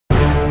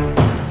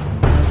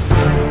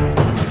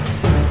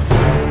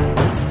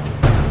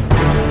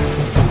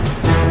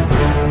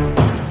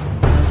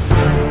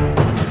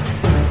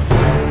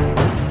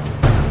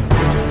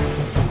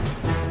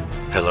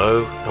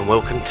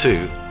Welcome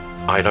to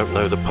I Don't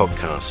Know the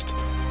Podcast,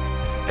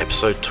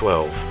 Episode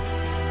 12,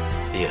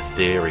 The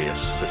Aetherius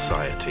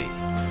Society.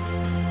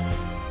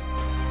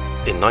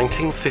 In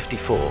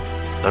 1954,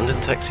 London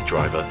taxi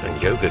driver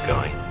and yoga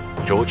guy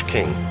George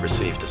King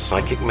received a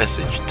psychic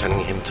message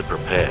telling him to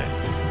prepare.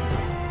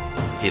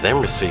 He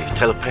then received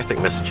telepathic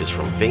messages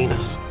from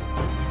Venus.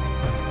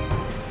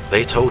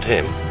 They told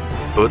him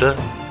Buddha,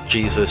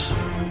 Jesus,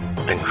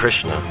 and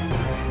Krishna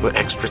were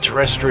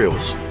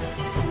extraterrestrials,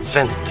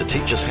 sent to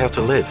teach us how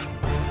to live,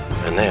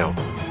 and now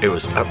it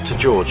was up to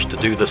George to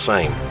do the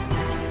same.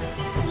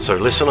 So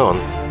listen on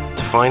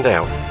to find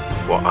out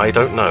what I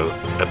don't know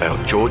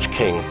about George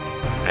King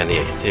and the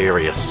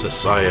Aetherius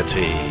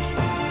Society.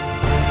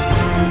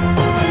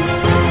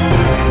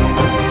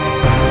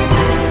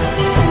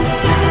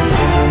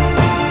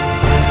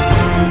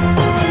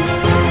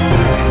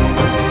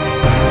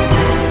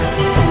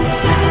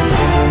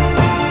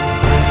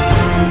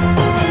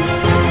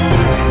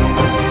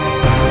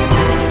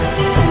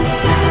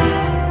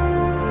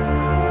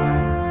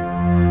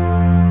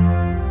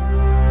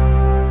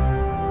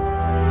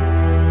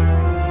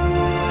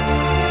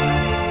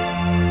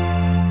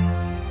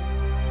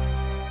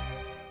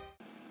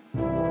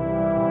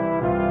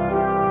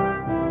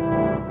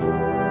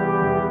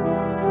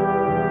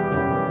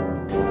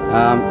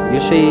 You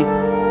see,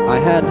 I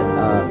had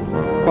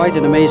quite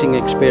an amazing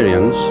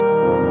experience.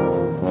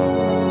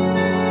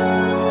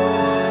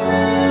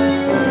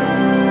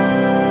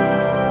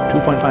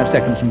 .5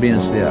 seconds from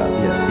Venus to the Earth,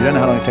 yes. You don't know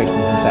how long it takes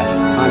from Saturn?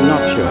 I'm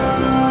not sure.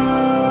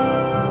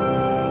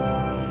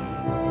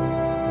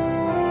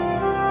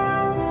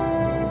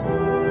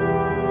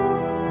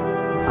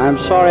 I'm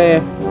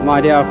sorry, my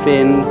dear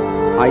friend,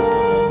 I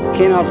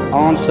cannot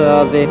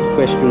answer that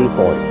question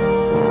for you.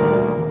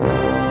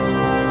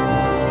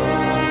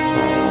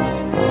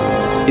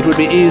 It would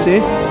be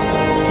easy,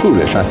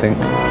 foolish, I think,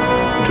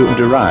 to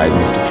deride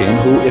Mr. King,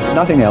 who, if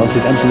nothing else,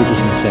 is absolutely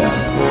sincere.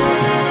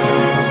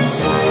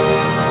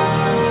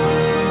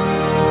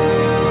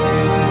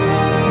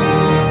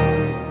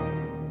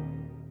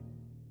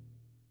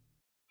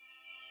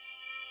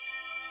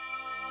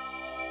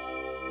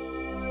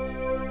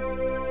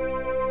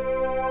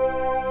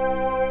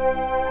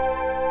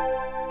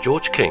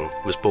 George King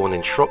was born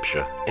in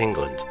Shropshire,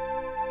 England.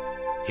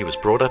 He was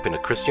brought up in a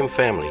Christian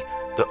family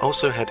that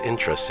also had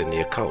interests in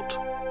the occult.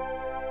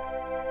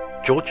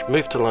 George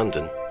moved to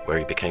London, where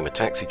he became a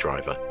taxi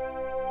driver.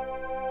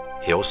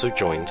 He also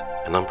joined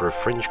a number of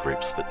fringe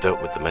groups that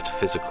dealt with the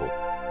metaphysical.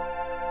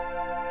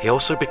 He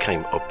also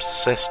became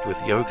obsessed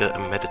with yoga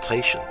and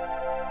meditation.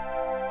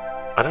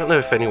 I don't know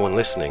if anyone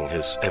listening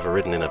has ever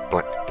ridden in a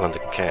black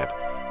London cab,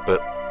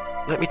 but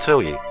let me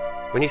tell you,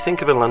 when you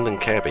think of a London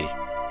cabbie,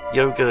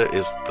 yoga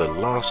is the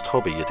last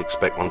hobby you'd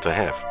expect one to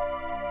have.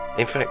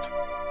 In fact,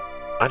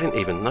 I didn't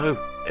even know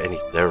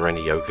there were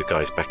any yoga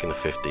guys back in the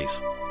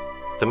 50s.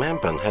 The man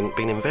bun hadn't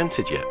been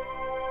invented yet.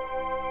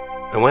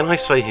 And when I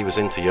say he was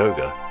into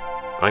yoga,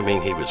 I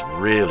mean he was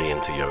really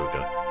into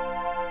yoga.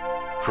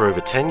 For over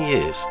 10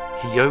 years,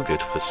 he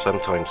yogaed for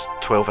sometimes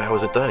 12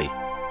 hours a day.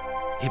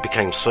 He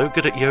became so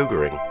good at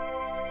yogaing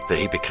that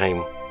he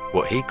became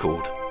what he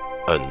called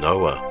a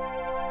knower.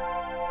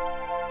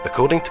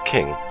 According to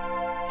King,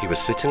 he was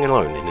sitting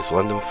alone in his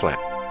London flat,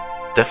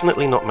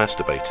 definitely not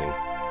masturbating,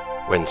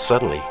 when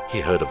suddenly he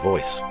heard a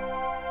voice.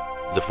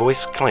 The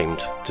voice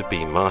claimed to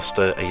be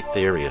Master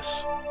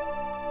Aetherius.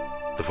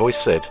 The voice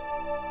said,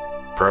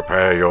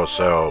 "Prepare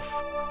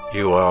yourself.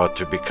 You are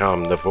to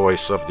become the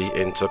voice of the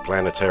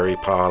Interplanetary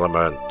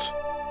Parliament."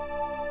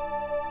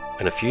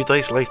 And a few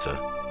days later,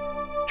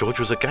 George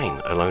was again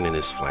alone in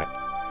his flat,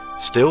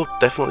 still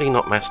definitely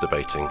not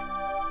masturbating,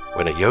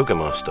 when a yoga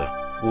master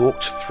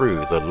walked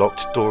through the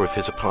locked door of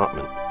his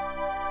apartment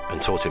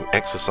and taught him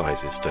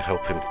exercises to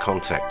help him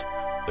contact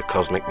the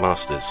cosmic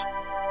masters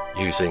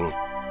using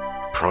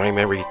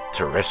primary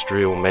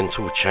terrestrial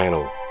mental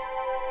channel.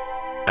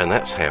 And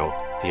that's how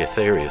the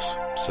Aetherius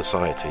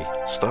Society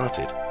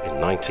started in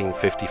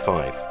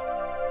 1955.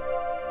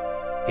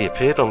 He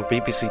appeared on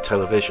BBC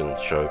television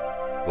show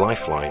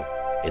Lifeline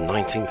in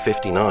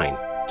 1959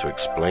 to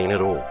explain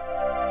it all.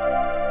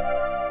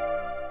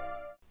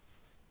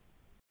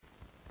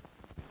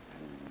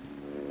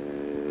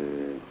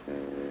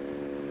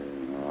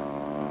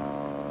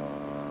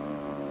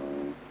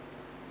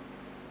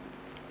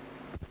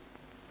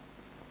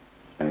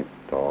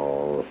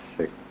 Sector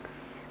 6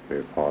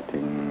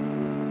 reporting.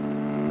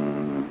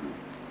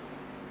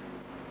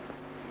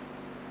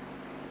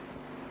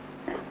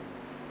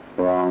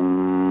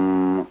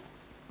 From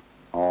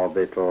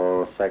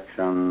orbital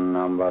section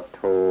number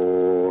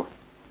 2,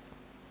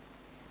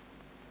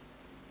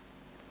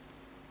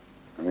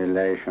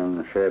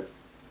 relationship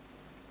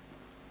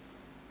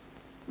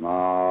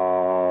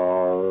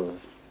Mars,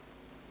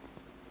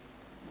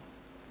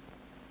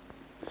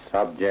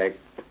 subject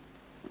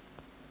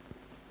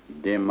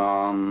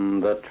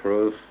demand the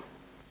truth.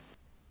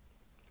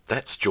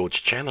 That's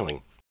George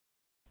channeling.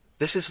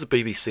 This is the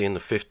BBC in the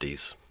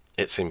 50s.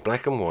 It's in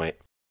black and white.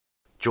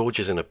 George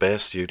is in a bare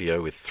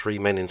studio with three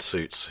men in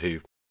suits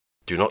who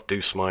do not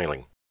do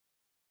smiling.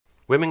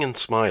 Women and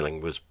Smiling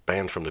was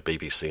banned from the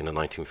BBC in the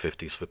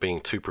 1950s for being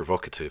too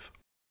provocative.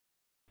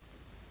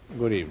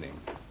 Good evening.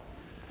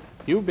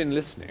 You've been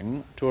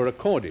listening to a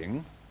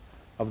recording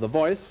of the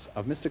voice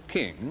of Mr.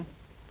 King,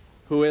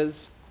 who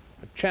is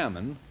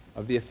chairman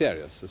of the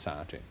Aetherius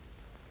Society.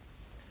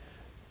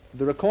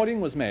 The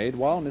recording was made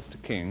while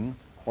Mr. King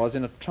was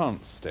in a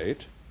trance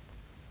state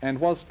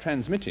and was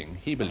transmitting,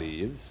 he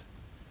believes,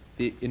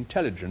 the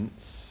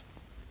intelligence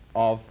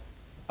of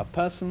a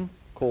person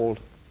called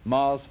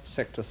Mars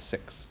Sector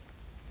 6.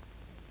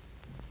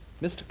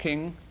 Mr.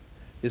 King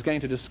is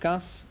going to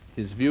discuss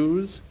his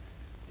views,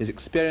 his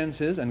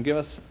experiences, and give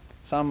us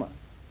some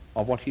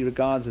of what he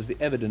regards as the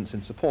evidence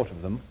in support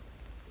of them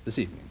this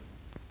evening.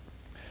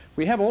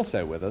 We have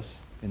also with us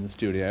in the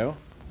studio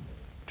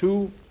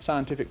two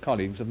scientific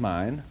colleagues of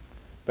mine,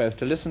 both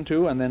to listen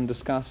to and then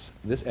discuss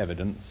this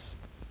evidence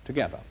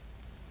together.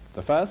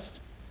 The first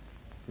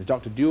is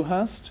Dr.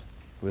 Dewhurst,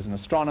 who is an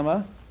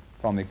astronomer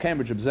from the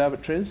Cambridge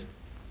Observatories,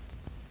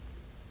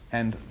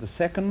 and the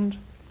second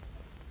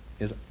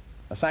is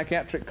a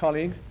psychiatric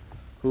colleague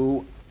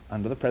who,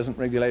 under the present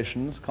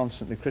regulations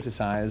constantly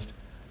criticized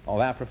of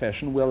our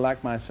profession, will,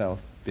 like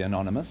myself, be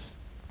anonymous.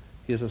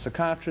 He is a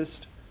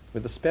psychiatrist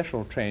with a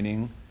special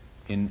training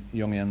in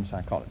Jungian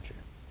psychology.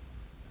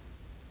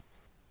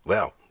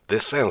 Well,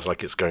 this sounds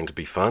like it's going to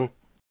be fun.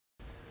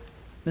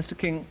 Mr.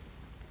 King,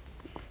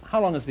 how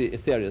long has the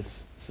Aetherius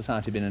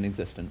Society been in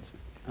existence?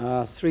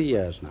 3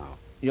 years now.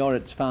 You're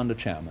its founder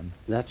chairman.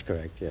 That's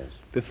correct, yes.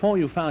 Before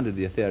you founded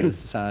the Aetherius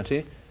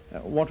Society,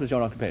 what was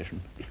your occupation?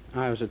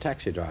 I was a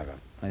taxi driver.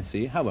 I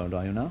see. How old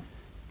are you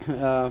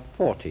now?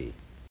 40.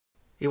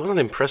 He wasn't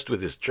impressed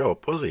with his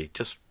job, was he?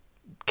 Just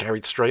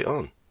carried straight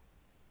on.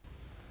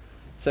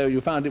 So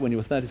you founded it when you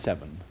were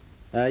 37?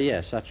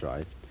 Yes, that's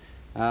right.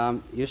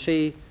 You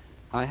see,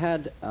 I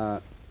had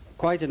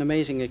quite an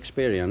amazing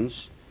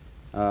experience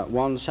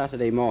one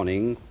Saturday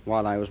morning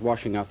while I was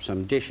washing up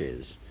some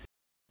dishes.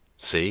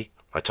 See?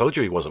 I told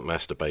you he wasn't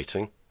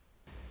masturbating.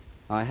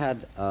 I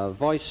had a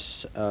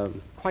voice,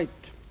 quite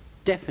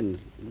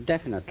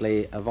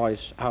definitely a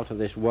voice out of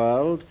this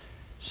world,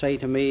 say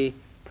to me,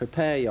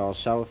 "Prepare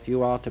yourself,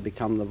 you are to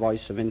become the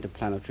voice of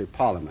interplanetary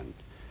parliament."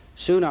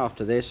 Soon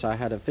after this, I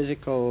had a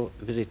physical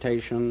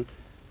visitation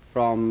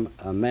from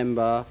a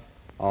member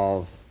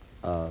of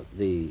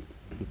the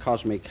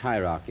cosmic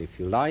hierarchy, if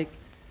you like,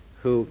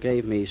 who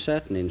gave me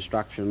certain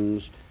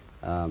instructions.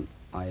 I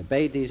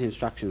obeyed these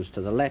instructions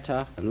to the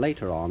letter, and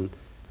later on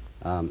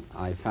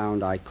I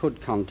found I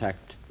could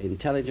contact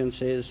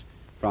intelligences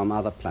from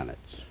other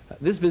planets.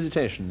 This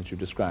visitation that you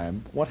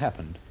describe, what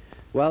happened?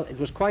 Well, it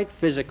was quite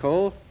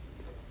physical.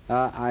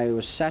 I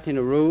was sat in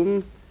a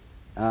room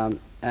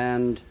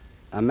and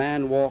a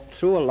man walked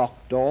through a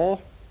locked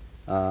door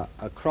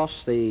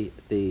across the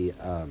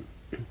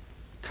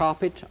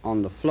carpet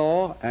on the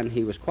floor, and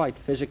he was quite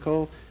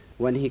physical.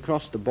 When he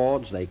crossed the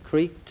boards, they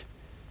creaked,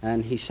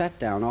 and he sat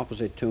down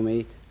opposite to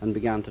me and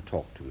began to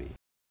talk to me.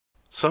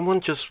 Someone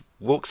just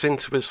walks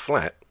into his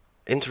flat,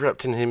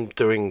 interrupting him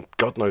doing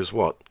God knows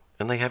what,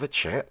 and they have a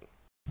chat.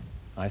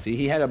 I see.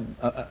 He had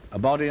a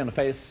body and a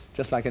face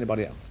just like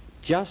anybody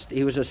else.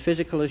 He was as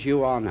physical as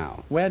you are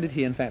now. Where did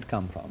he in fact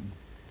come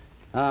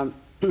from?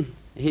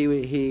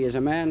 He is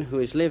a man who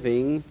is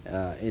living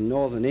in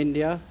northern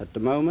India at the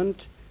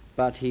moment,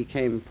 but he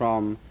came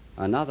from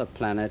another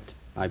planet.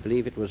 I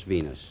believe it was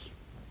Venus.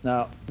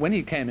 Now, when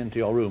he came into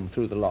your room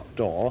through the locked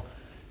door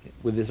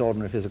with this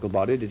ordinary physical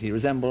body, did he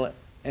resemble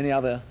any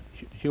other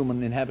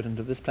human inhabitant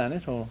of this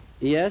planet, or?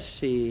 Yes,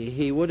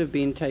 he would have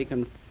been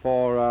taken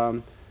for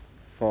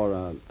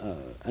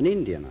an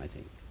Indian, I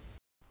think.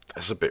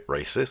 That's a bit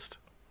racist.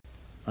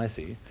 I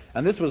see.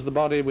 And this was the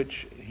body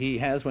which he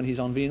has when he's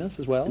on Venus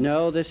as well?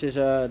 No, this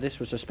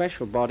was a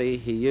special body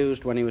he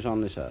used when he was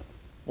on this Earth.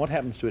 What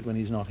happens to it when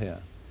he's not here?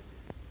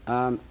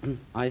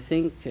 I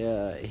think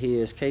he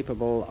is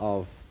capable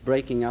of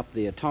breaking up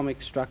the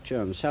atomic structure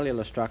and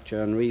cellular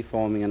structure and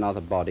reforming another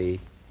body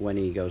when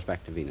he goes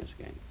back to Venus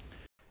again.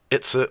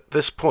 It's at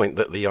this point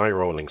that the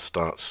eye-rolling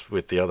starts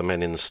with the other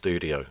men in the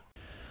studio.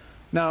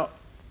 Now,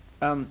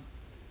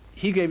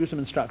 he gave you some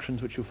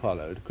instructions which you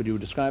followed. Could you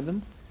describe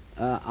them?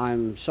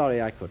 I'm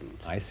sorry I couldn't.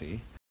 I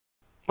see.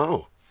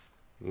 Oh,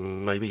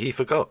 maybe he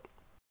forgot.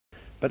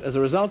 But as a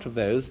result of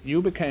those,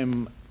 you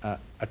became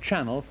a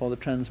channel for the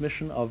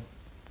transmission of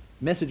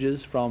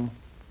messages from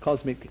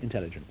cosmic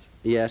intelligence.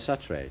 Yes,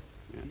 that's right.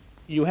 Yeah.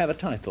 You have a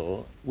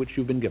title which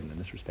you've been given in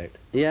this respect.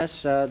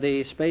 Yes,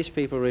 the space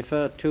people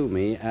refer to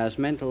me as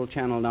Mental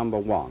Channel Number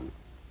 1.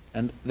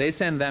 And they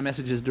send their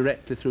messages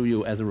directly through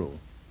you as a rule?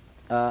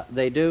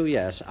 They do,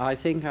 yes. I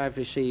think I've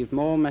received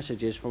more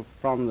messages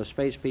from the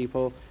space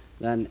people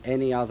than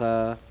any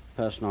other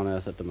person on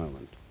Earth at the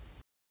moment.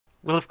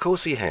 Well, of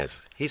course he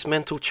has. He's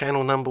Mental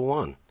Channel Number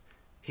 1.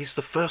 He's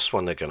the first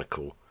one they're going to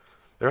call.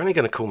 They're only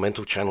going to call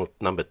Mental Channel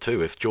Number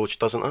 2 if George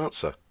doesn't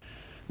answer.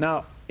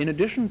 Now, in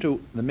addition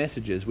to the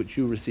messages which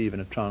you receive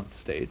in a trance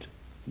state,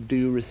 do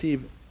you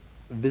receive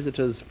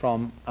visitors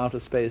from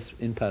outer space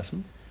in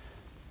person?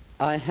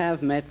 I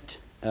have met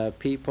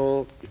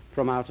people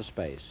from outer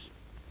space.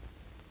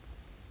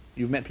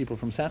 You've met people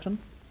from Saturn?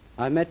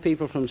 I've met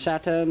people from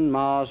Saturn,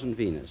 Mars, and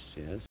Venus,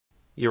 yes.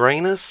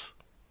 Uranus?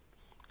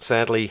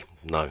 Sadly,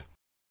 no.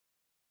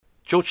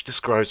 George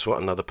describes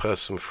what another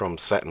person from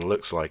Saturn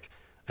looks like,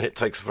 and it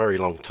takes a very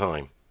long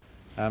time.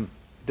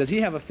 Does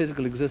he have a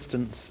physical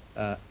existence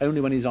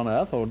only when he's on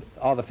Earth, or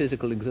are the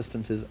physical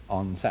existences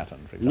on Saturn,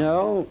 for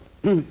example?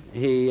 No,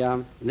 he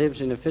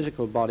lives in a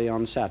physical body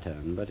on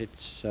Saturn, but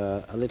it's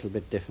a little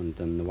bit different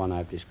than the one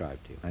I've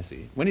described to you. I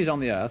see. When he's on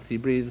the Earth, he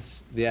breathes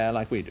the air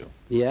like we do.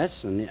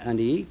 Yes, and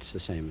he eats the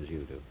same as you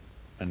do.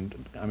 And,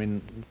 I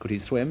mean, could he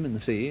swim in the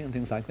sea and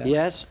things like that?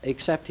 Yes,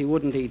 except he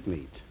wouldn't eat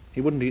meat.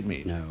 He wouldn't eat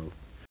meat? No.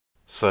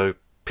 So,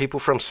 people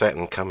from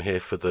Saturn come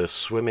here for the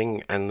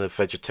swimming and the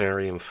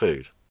vegetarian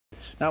food.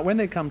 Now, when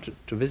they come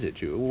to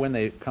visit you, when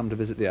they come to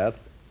visit the Earth,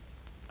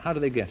 how do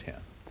they get here?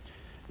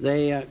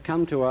 They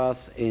come to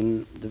Earth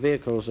in the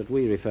vehicles that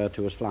we refer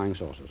to as flying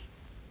saucers.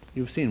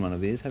 You've seen one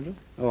of these, have you?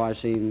 Oh, I've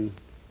seen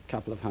a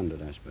couple of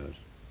hundred, I suppose.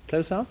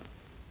 Close up?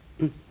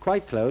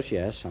 Quite close,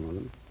 yes, some of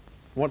them.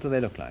 What do they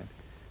look like?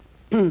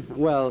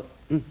 Well,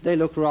 they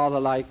look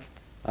rather like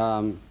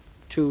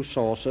two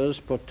saucers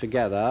put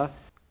together.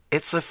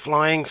 It's a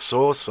flying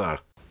saucer.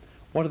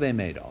 What are they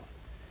made of?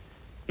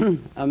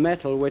 A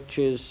metal which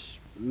is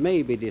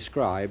maybe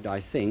described, I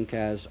think,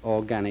 as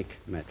organic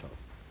metal.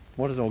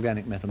 What does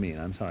organic metal mean?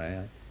 I'm sorry.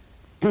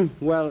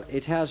 Well,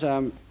 it has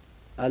a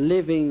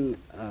living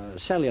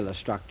cellular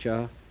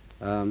structure,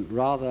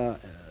 rather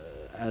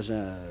as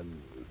a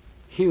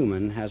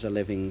human has a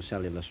living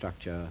cellular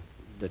structure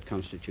that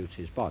constitutes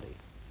his body.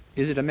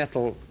 Is it a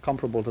metal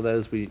comparable to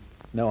those we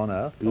know on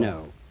Earth?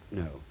 Or?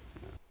 No.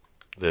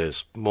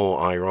 There's more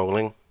eye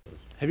rolling.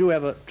 Have you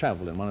ever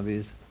travelled in one of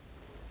these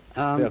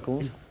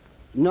vehicles?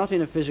 Not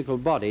in a physical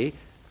body,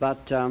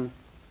 but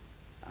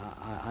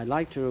I'd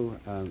like to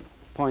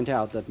point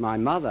out that my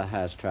mother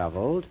has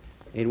travelled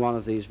in one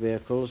of these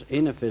vehicles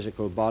in a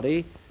physical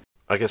body.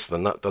 I guess the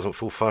nut doesn't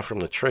fall far from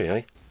the tree,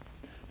 eh?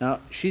 Now,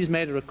 she's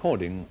made a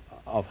recording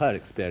of her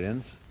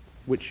experience,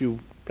 which you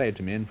played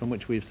to me and from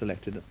which we've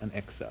selected an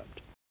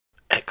excerpt.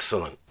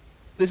 Excellent.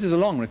 This is a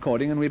long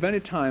recording, and we've only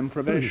time for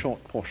a very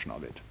short portion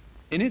of it.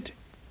 In it,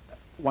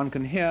 one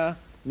can hear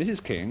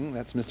Mrs. King,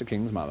 that's Mr.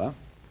 King's mother,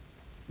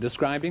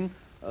 describing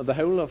the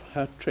whole of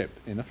her trip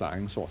in a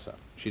flying saucer.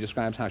 She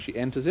describes how she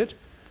enters it,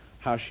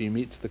 how she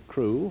meets the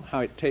crew,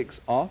 how it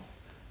takes off,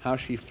 how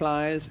she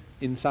flies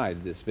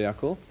inside this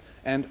vehicle,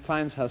 and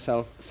finds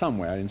herself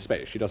somewhere in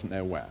space. She doesn't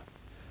know where.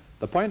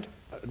 The point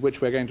at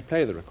which we're going to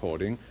play the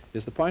recording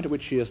is the point at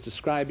which she is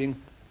describing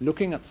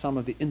looking at some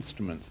of the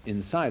instruments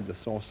inside the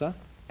saucer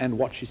and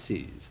what she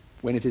sees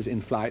when it is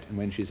in flight and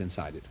when she's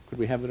inside it. Could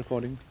we have the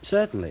recording?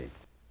 Certainly.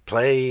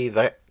 Play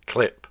that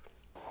clip.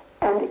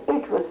 And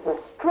it was the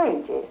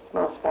strangest,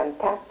 most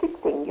fantastic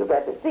thing you've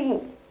ever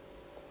seen.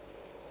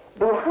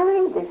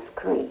 Behind this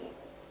screen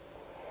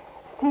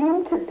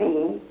seemed to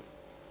be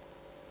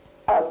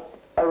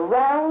a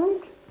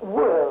round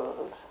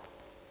world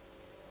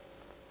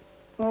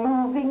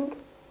moving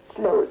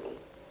slowly.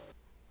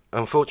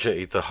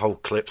 Unfortunately, the whole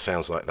clip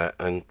sounds like that,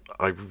 and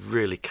I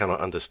really cannot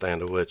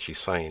understand a word she's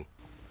saying.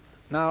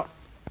 Now,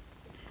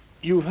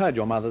 you've heard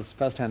your mother's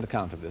first-hand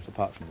account of this,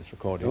 apart from this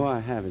recording. Oh, I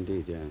have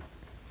indeed, yes.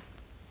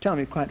 Tell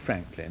me quite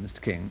frankly,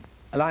 Mr. King,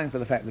 allowing for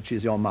the fact that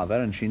she's your mother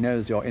and she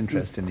knows your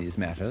interest in these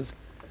matters,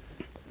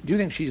 do you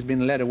think she's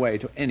been led away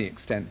to any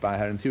extent by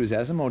her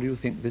enthusiasm, or do you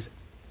think this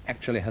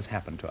actually has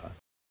happened to her?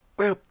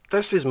 Well,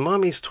 that's his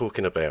mum he's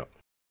talking about.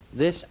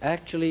 This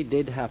actually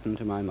did happen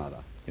to my mother.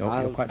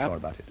 You're quite sure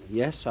about it?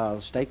 Yes, I'll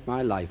stake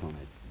my life on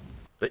it.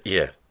 But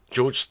yeah,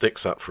 George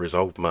sticks up for his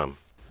old mum.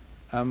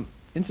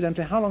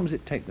 Incidentally, how long does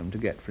it take them to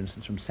get, for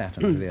instance, from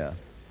Saturn to the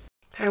Earth?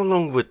 How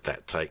long would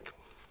that take?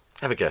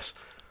 Have a guess.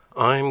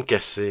 I'm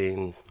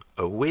guessing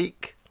a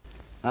week?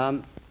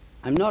 I'm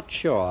not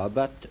sure,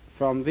 but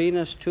from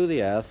Venus to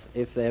the Earth,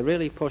 if they're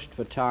really pushed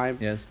for time,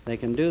 Yes. they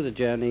can do the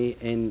journey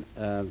in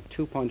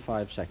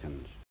 2.5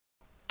 seconds.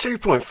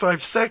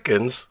 2.5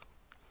 seconds?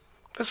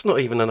 That's not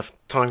even enough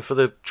time for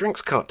the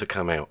drinks cart to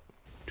come out.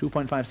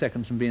 2.5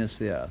 seconds from Venus to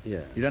the Earth? Yeah.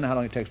 You don't know how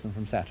long it takes them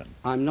from Saturn?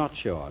 I'm not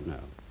sure, no.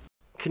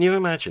 Can you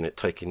imagine it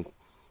taking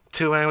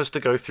 2 hours to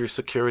go through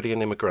security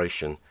and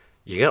immigration?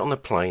 You get on the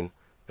plane,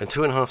 and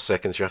 2.5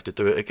 seconds you have to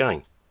do it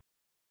again.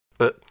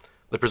 But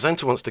the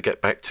presenter wants to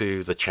get back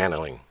to the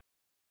channeling.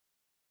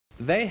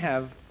 They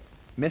have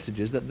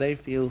messages that they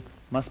feel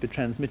must be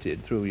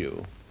transmitted through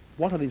you.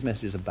 What are these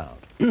messages about?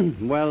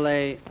 Well,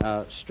 they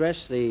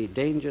stress the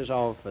dangers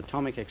of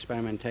atomic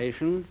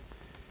experimentation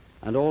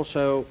and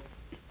also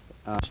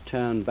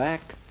turn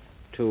back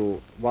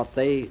to what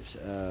they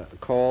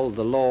call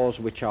the laws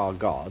which are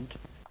God.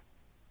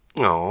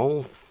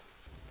 Oh,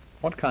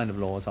 What kind of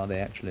laws are they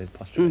actually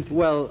postulating?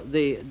 Well,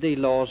 the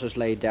laws as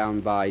laid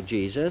down by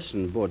Jesus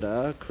and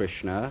Buddha,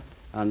 Krishna,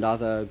 and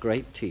other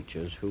great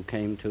teachers who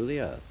came to the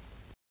earth.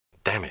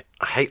 damn it,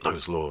 I hate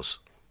those laws.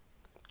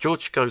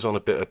 George goes on a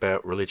bit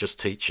about religious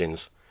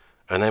teachings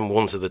and then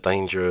warns of the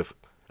danger of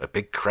a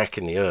big crack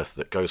in the earth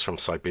that goes from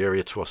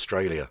Siberia to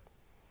Australia.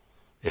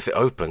 If it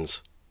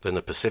opens, then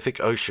the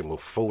Pacific Ocean will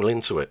fall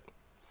into it.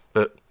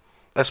 But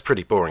That's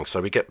pretty boring,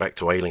 so we get back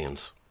to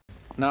aliens.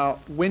 Now,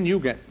 when you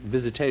get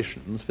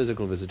visitations,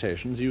 physical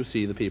visitations, you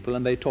see the people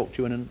and they talk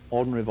to you in an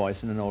ordinary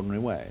voice in an ordinary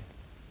way.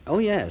 Oh,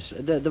 yes.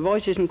 The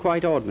voice isn't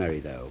quite ordinary,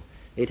 though.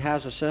 It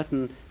has a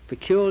certain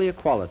peculiar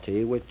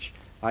quality which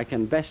I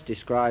can best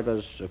describe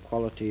as a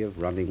quality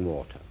of running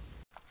water.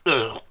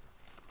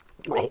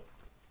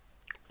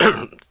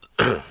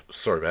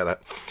 Sorry about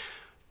that.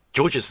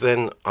 George is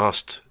then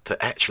asked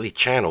to actually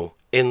channel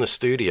in the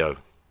studio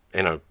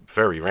in a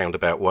very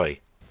roundabout way.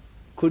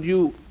 Could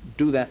you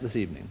do that this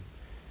evening?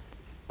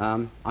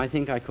 I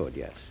think I could,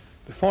 yes.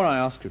 Before I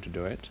ask you to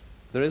do it,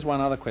 there is one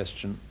other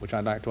question which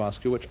I'd like to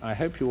ask you, which I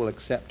hope you will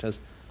accept as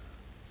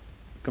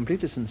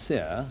completely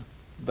sincere,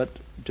 but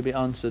to be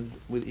answered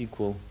with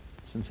equal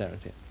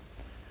sincerity.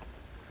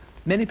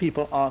 Many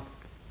people are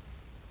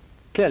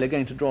clearly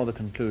going to draw the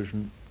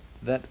conclusion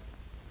that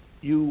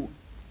you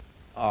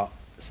are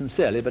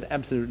sincerely but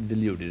absolutely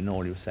deluded in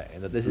all you say,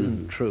 that this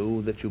isn't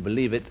true, that you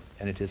believe it,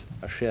 and it is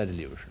a sheer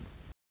delusion.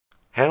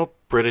 How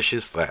British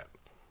is that?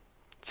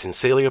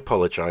 Sincerely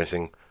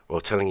apologising while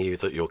telling you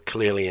that you're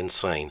clearly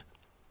insane.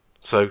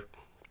 So,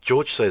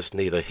 George says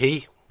neither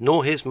he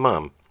nor his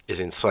mum is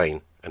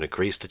insane and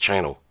agrees to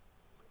channel.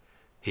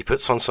 He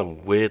puts on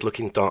some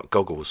weird-looking dark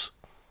goggles,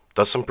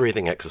 does some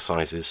breathing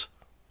exercises,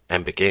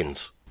 and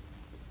begins.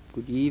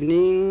 Good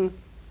evening.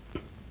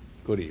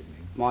 Good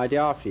evening. My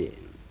dear friend.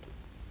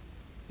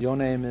 Your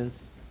name is?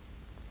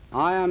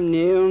 I am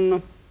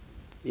known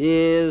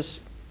as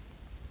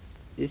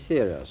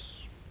Ethereus.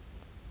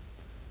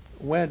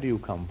 Where do you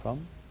come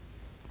from?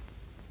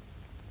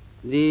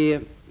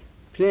 The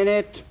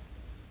planet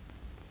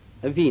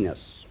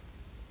Venus.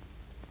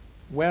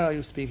 Where are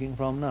you speaking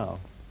from now?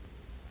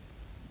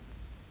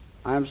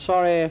 I am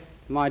sorry,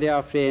 my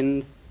dear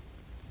friend,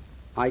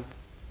 I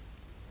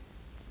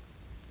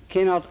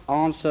cannot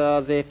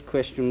answer that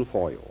question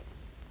for you.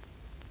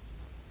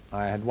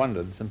 I had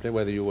wondered simply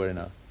whether you were in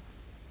a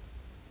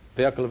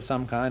vehicle of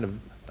some kind,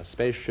 a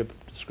spaceship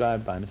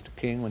described by Mr.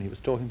 King when he was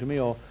talking to me,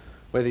 or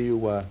whether you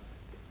were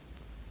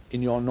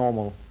in your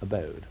normal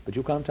abode. But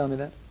you can't tell me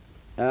that?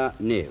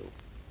 No.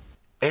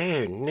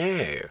 Oh,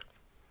 no.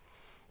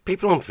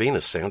 People on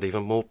Venus sound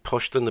even more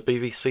posh than the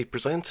BBC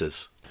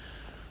presenters.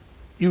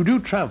 You do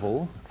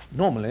travel,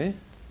 normally,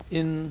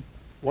 in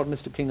what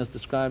Mr. King has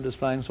described as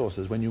flying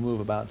saucers when you move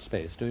about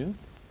space, do you?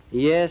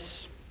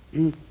 Yes,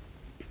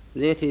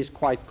 that is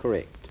quite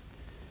correct.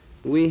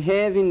 We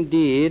have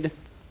indeed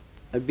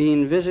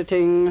been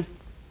visiting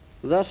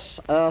this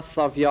Earth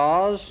of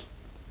yours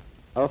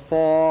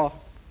for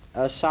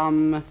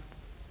some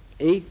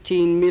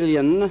 18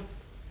 million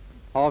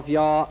of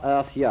your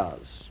Earth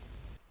years.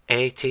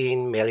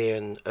 18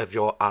 million of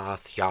your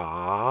Earth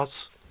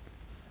years.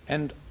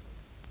 And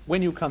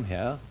when you come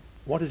here,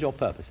 what is your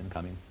purpose in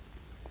coming?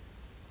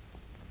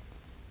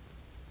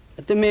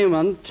 At the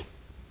moment,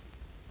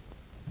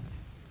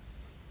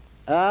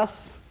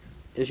 Earth,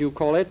 as you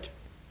call it,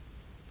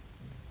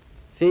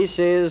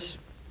 faces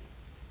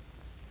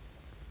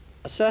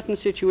a certain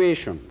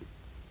situation.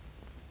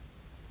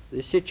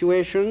 The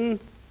situation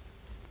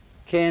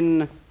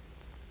can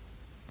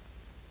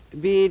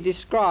be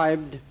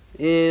described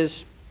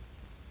as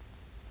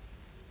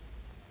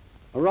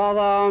a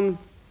rather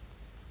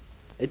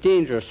a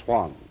dangerous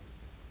one.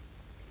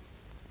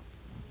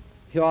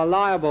 You are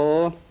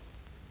liable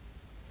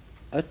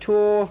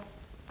to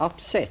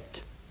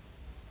upset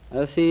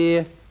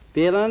the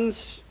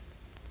balance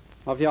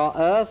of your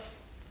Earth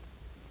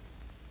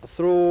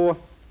through,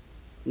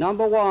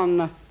 number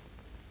one,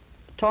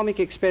 atomic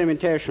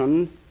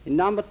experimentation, and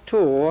number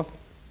two,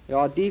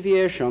 your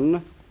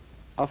deviation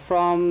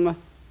from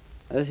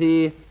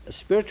the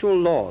spiritual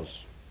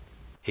laws.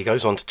 He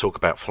goes on to talk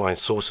about flying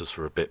saucers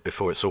for a bit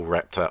before it's all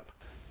wrapped up.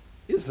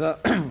 Is there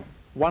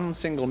one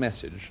single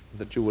message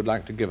that you would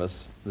like to give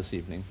us this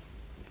evening?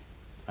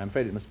 I'm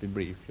afraid it must be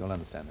brief. You'll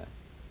understand that.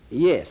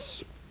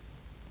 Yes.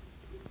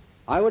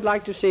 I would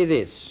like to say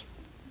this.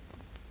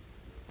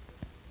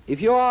 If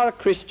you are a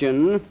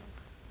Christian,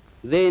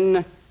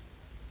 then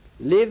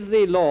live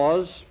the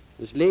laws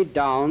as laid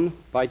down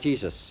by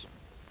Jesus.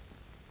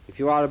 If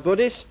you are a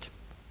Buddhist,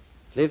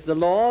 live the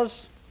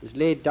laws as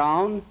laid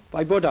down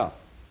by Buddha.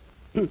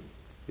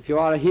 If you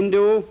are a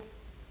Hindu,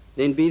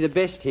 then be the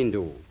best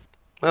Hindu.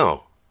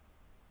 Oh,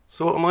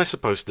 so what am I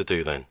supposed to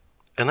do then?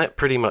 And that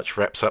pretty much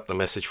wraps up the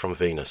message from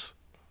Venus.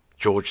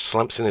 George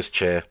slumps in his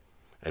chair,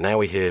 and now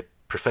we hear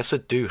Professor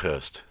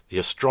Dewhurst, the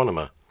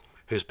astronomer,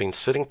 who's been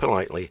sitting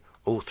politely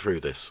all through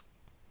this.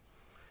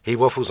 He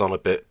waffles on a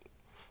bit,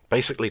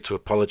 basically to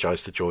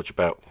apologise to George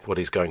about what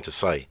he's going to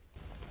say.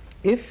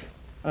 If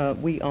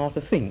we are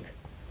to think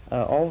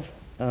of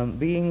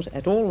beings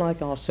at all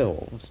like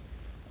ourselves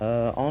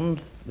on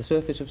the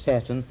surface of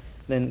Saturn,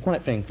 then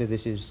quite frankly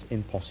this is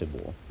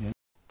impossible.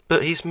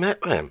 But he's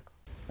met them.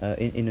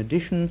 In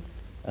addition,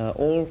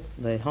 all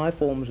the high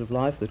forms of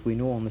life that we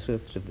know on the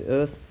surface of the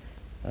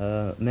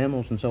Earth,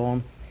 mammals and so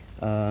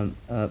on,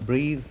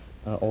 breathe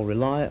or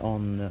rely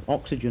on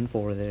oxygen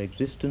for their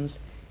existence.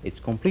 It's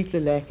completely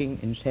lacking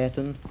in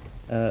Saturn.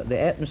 The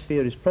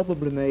atmosphere is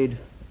probably made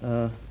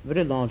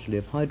very largely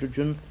of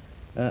hydrogen,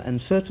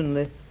 and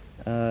certainly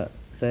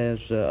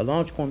there's a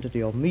large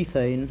quantity of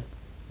methane,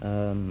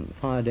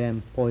 fire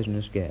damp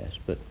poisonous gas,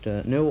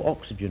 but no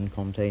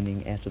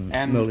oxygen-containing atom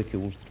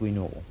molecules that we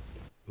know of.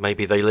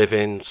 Maybe they live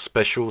in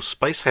special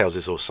space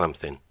houses or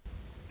something.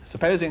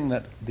 Supposing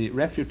that the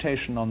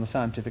refutation on the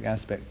scientific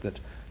aspect that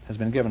has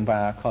been given by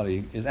our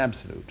colleague is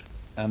absolute,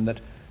 and that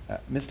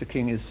Mr.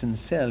 King is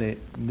sincerely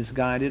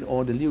misguided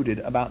or deluded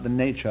about the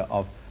nature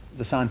of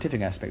the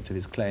scientific aspect of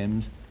his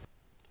claims.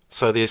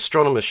 So the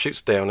astronomer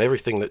shoots down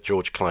everything that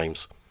George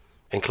claims,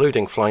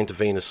 including flying to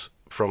Venus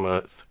from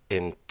Earth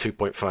in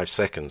 2.5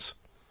 seconds.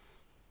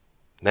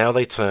 Now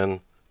they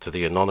turn to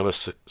the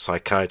anonymous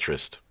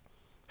psychiatrist,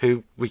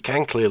 who we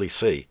can clearly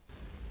see.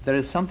 There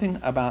is something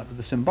about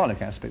the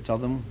symbolic aspects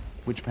of them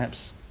which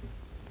perhaps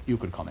you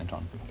could comment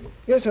on.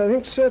 Yes, I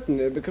think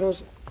certainly,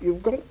 because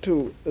you've got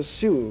to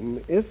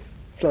assume if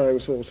flying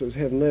saucers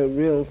have no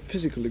real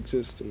physical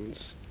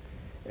existence,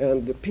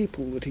 and the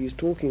people that he's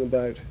talking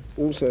about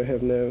also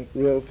have no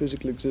real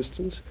physical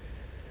existence,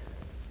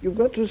 you've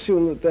got to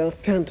assume that they are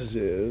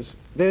fantasies,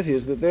 that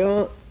is, that they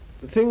are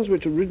things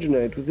which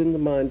originate within the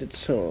mind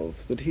itself,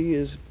 that he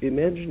is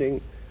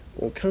imagining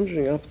or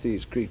conjuring up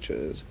these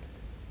creatures,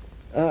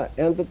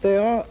 and that they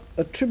are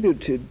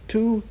attributed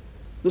to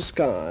the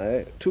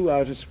sky, to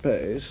outer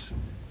space,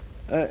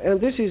 and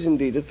this is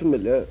indeed a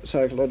familiar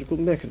psychological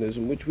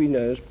mechanism which we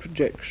know as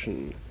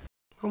projection.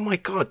 Oh my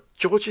God,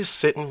 George is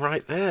sitting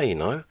right there, you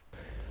know.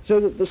 So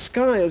that the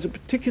sky is a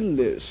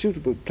particularly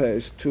suitable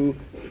place to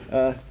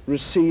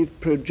receive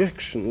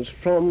projections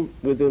from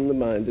within the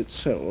mind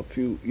itself.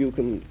 You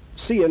can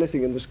see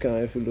anything in the sky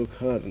if you look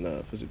hard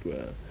enough, as it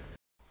were.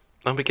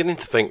 I'm beginning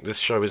to think this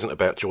show isn't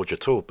about George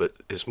at all, but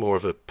is more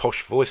of a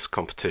posh voice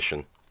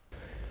competition.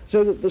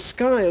 So that the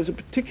sky is a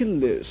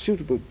particularly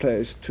suitable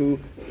place to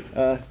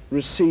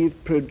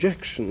receive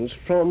projections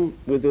from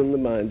within the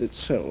mind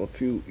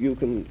itself. You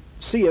can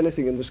see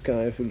anything in the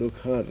sky if you look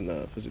hard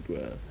enough, as it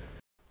were.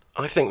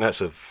 I think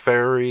that's a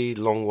very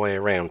long way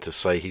around to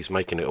say he's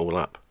making it all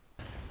up.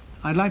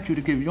 I'd like you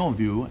to give your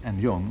view,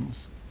 and Jung's,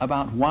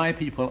 about why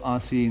people are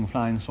seeing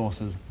flying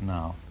saucers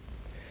now.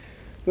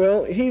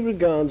 Well, he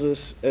regards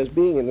us as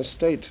being in a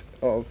state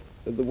of,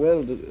 the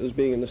world as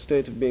being in a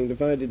state of being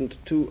divided into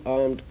two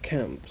armed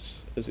camps,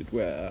 as it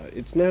were.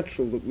 It's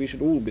natural that we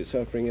should all be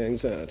suffering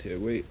anxiety.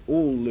 We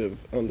all live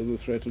under the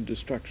threat of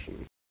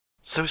destruction.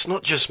 So it's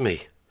not just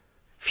me.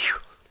 Phew.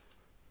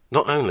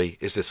 Not only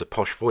is this a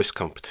posh voice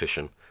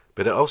competition,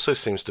 but it also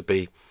seems to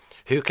be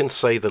who can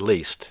say the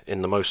least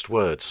in the most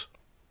words.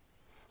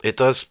 It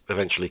does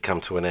eventually come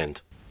to an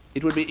end.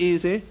 It would be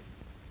easy,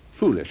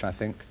 foolish, I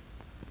think,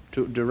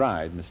 to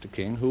deride Mr.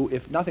 King, who,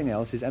 if nothing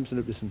else, is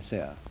absolutely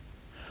sincere.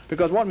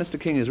 Because what Mr.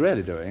 King is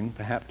really doing,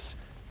 perhaps,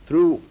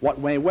 through what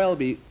may well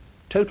be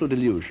total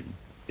delusion,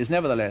 is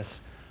nevertheless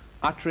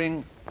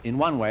uttering, in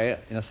one way,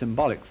 in a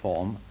symbolic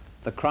form,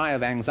 the cry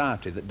of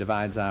anxiety that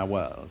divides our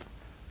world,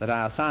 that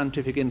our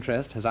scientific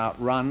interest has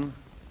outrun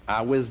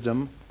our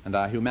wisdom and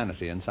our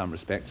humanity in some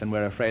respects, and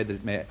we're afraid that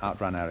it may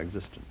outrun our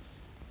existence.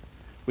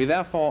 We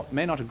therefore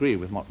may not agree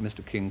with what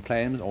Mr. King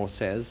claims or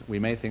says. We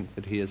may think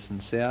that he is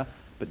sincere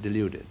but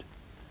deluded.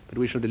 But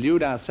we shall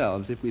delude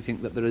ourselves if we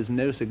think that there is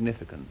no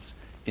significance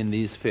in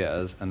these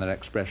fears and their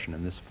expression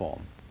in this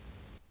form.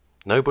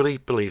 Nobody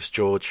believes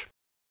George,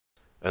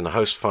 and the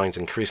host finds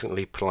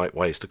increasingly polite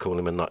ways to call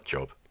him a nut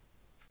job.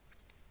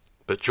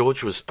 But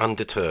George was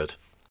undeterred.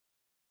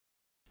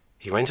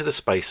 He rented a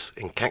space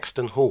in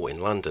Caxton Hall in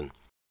London,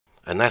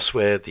 and that's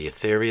where the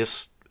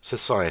Aetherius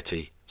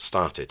Society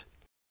started.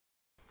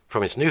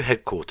 From his new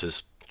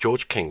headquarters,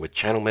 George King would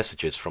channel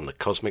messages from the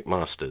Cosmic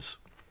Masters.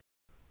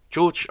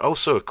 George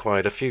also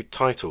acquired a few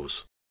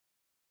titles.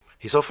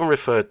 He's often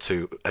referred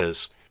to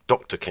as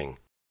Dr. King.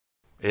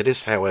 It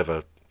is,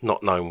 however,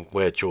 not known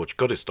where George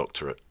got his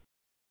doctorate.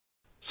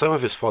 Some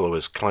of his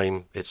followers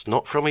claim it's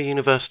not from a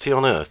university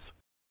on Earth,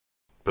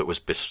 but was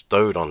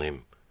bestowed on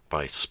him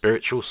by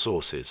spiritual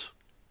sources.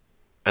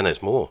 And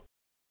there's more.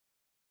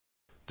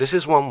 This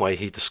is one way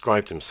he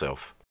described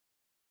himself.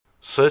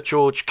 Sir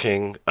George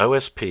King,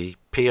 OSP,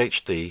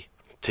 PhD,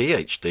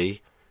 THD,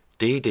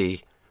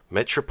 DD,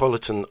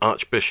 Metropolitan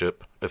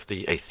Archbishop of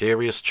the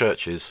Aetherius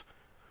Churches,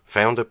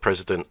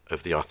 Founder-President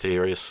of the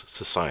Aetherius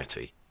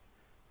Society.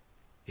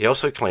 He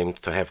also claimed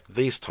to have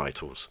these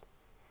titles: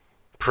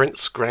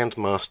 Prince Grand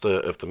Master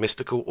of the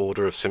Mystical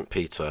Order of St.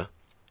 Peter,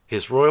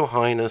 His Royal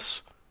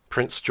Highness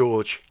Prince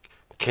George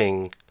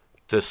King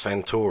de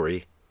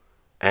Santori,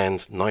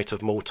 and Knight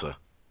of Malta.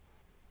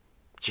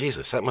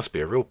 Jesus, that must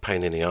be a real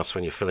pain in the arse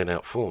when you're filling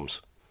out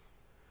forms.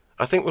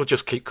 I think we'll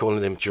just keep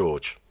calling him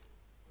George.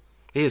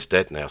 He is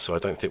dead now, so I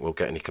don't think we'll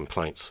get any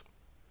complaints.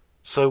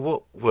 So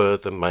what were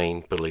the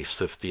main beliefs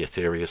of the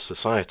Aetherius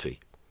Society?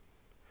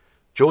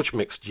 George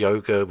mixed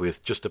yoga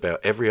with just about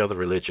every other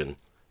religion,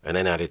 and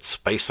then added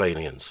space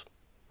aliens.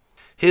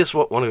 Here's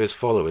what one of his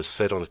followers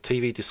said on a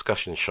TV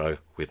discussion show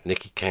with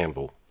Nicky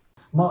Campbell.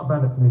 Mark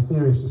Brannett from the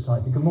Aetherius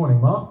Society. Good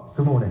morning, Mark.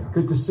 Good morning.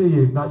 Good to see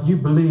you. Now, you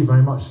believe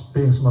very much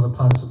beings from other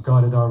planets have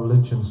guided our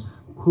religions.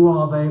 Who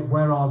are they?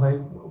 Where are they?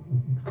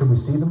 Could we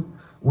see them?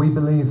 We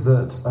believe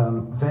that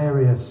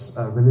various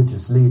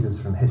religious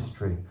leaders from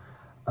history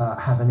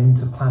have an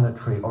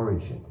interplanetary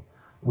origin.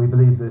 We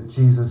believe that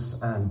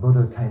Jesus and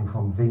Buddha came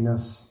from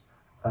Venus,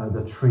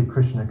 that Sri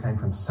Krishna came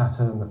from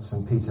Saturn, that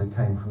St. Peter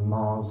came from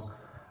Mars,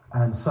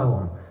 and so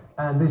on.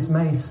 And this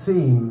may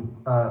seem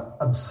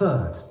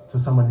absurd to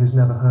someone who's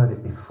never heard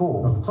it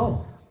before. Not at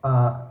all.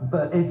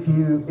 But if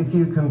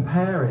you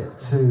compare it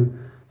to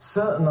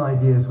certain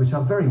ideas which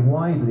are very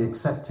widely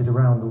accepted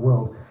around the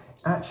world,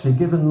 actually,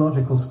 given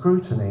logical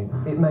scrutiny,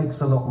 it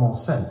makes a lot more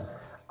sense.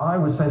 I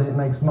would say that it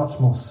makes much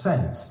more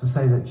sense to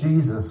say that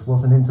Jesus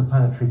was an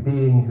interplanetary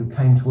being who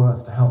came to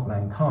Earth to help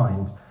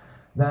mankind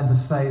than to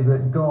say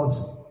that God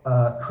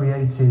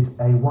created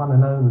a one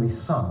and only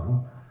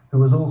Son who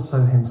was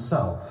also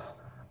himself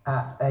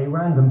at a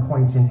random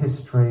point in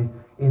history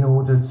in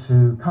order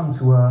to come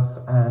to Earth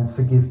and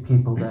forgive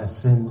people their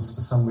sins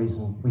for some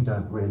reason we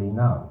don't really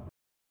know.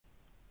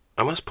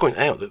 I must point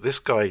out that this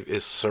guy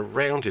is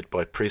surrounded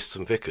by priests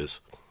and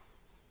vicars,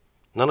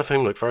 none of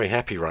whom look very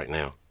happy right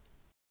now.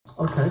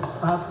 Okay,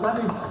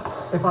 let me,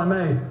 if I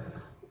may,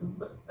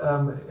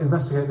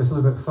 investigate this a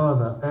little bit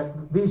further.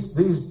 These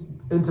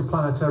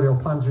interplanetary or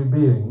planetary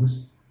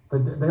beings,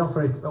 they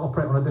operate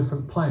on a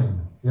different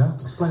plane, yeah?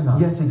 Explain that.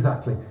 Yes,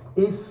 exactly.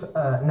 If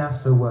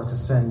NASA were to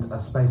send a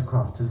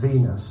spacecraft to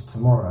Venus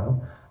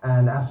tomorrow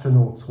and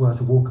astronauts were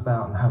to walk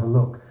about and have a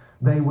look,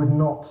 they would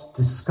not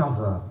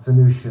discover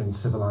Venusian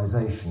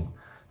civilization.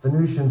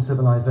 Venusian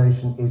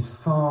civilization is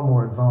far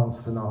more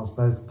advanced than ours,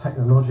 both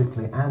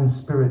technologically and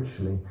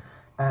spiritually,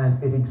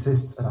 and it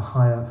exists at a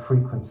higher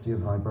frequency of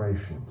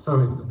vibration.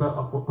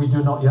 But we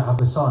do not yet have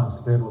the science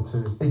to be able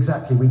to...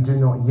 Exactly, we do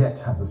not yet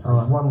have the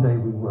science. Right. One day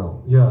we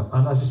will. Yeah,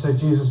 and as you say,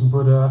 Jesus and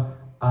Buddha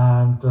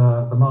and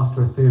the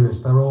master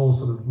Aetherius, they're all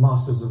sort of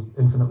masters of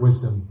infinite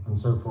wisdom and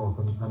so forth.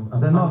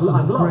 And they're masters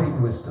of love.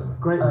 great wisdom.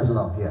 Great wisdom.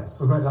 Love, yes.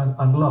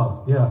 And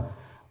love, yeah.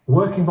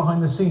 Working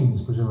behind the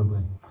scenes,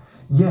 presumably.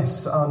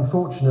 Yes,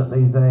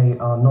 unfortunately, they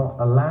are not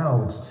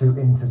allowed to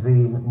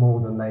intervene more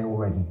than they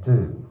already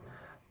do.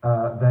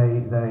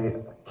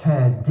 They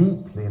care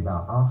deeply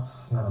about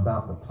us and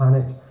about the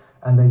planet,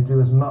 and they do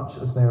as much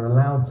as they're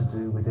allowed to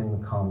do within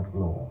the karmic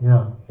law.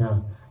 Yeah.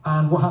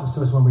 And what happens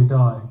to us when we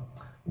die?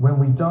 When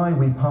we die,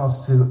 we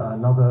pass to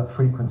another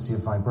frequency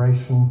of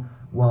vibration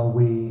while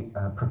we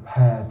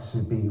prepare to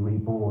be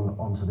reborn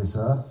onto this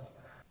earth.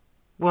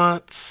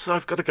 What?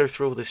 I've got to go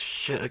through all this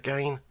shit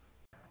again?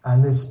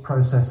 And this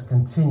process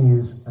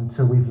continues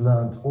until we've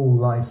learned all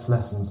life's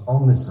lessons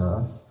on this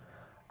earth,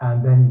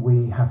 and then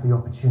we have the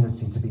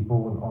opportunity to be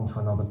born onto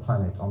another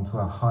planet, onto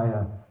a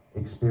higher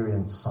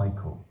experience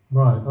cycle.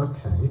 Right,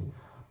 okay.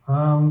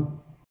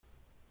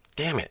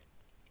 Damn it.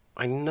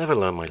 I never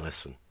learned my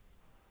lesson.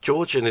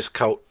 George and his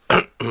cult,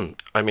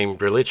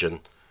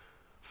 religion,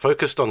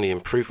 focused on the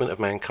improvement of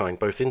mankind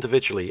both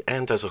individually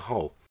and as a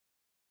whole.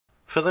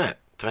 For that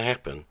to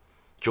happen,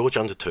 George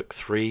undertook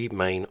 3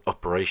 main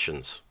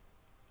operations.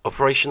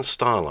 Operation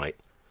Starlight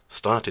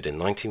started in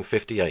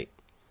 1958.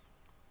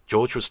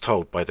 George was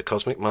told by the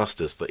Cosmic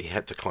Masters that he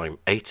had to climb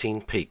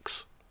 18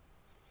 peaks.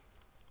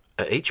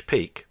 At each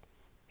peak,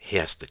 he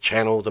has to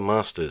channel the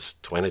Masters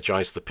to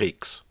energize the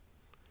peaks.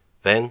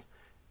 Then,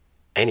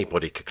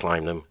 anybody could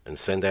climb them and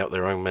send out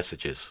their own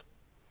messages.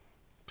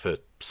 For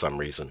some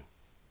reason.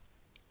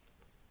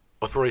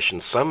 Operation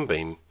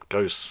Sunbeam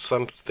goes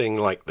something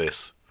like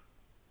this.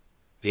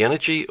 The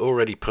energy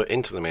already put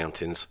into the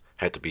mountains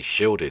had to be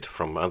shielded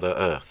from Mother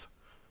Earth,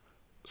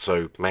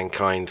 so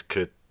mankind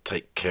could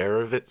take care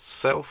of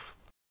itself.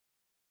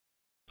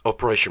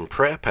 Operation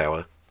Prayer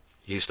Power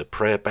used a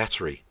prayer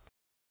battery.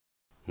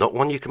 Not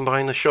one you can buy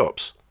in the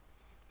shops.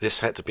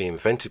 This had to be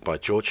invented by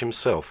George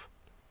himself.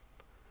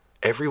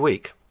 Every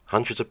week,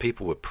 hundreds of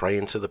people would pray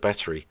into the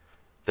battery.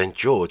 Then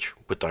George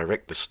would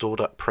direct the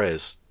stored up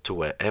prayers to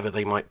wherever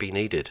they might be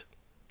needed.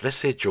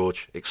 Let's hear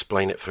George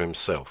explain it for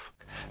himself.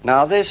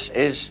 Now this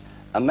is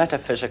a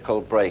metaphysical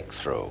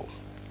breakthrough.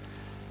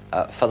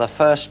 For the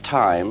first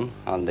time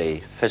on the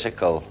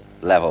physical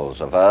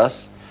levels of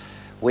Earth,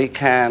 we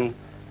can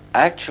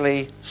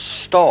actually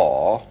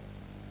store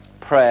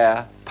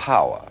prayer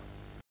power.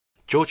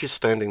 George is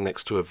standing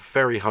next to a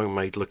very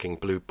homemade looking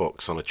blue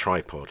box on a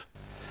tripod.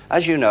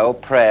 As you know,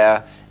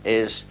 prayer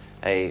is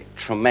a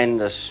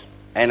tremendous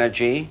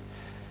energy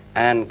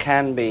and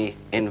can be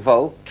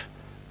invoked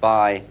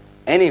by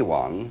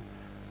anyone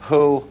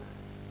who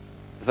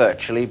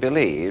virtually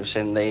believes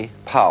in the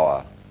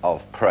power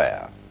of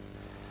prayer.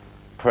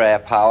 Prayer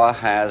power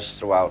has,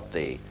 throughout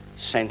the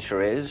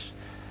centuries,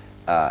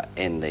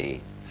 in the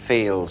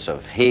fields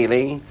of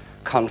healing,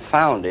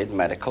 confounded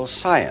medical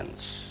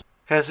science.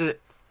 Has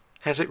it?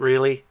 Has it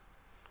really?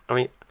 I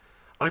mean,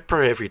 I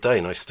pray every day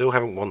and I still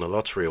haven't won the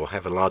lottery or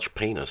have a large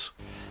penis.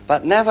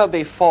 But never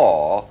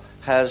before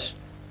has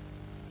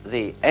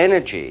the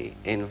energy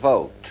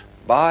invoked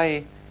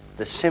by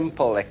the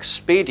simple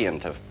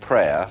expedient of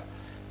prayer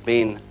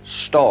been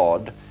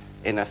stored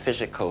in a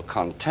physical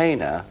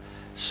container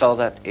so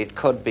that it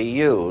could be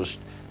used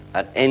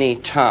at any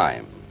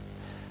time.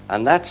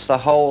 And that's the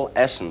whole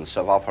essence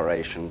of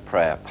Operation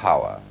Prayer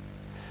Power.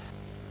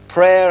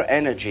 Prayer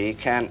energy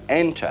can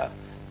enter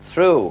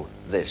through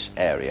this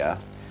area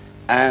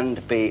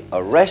and be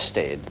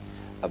arrested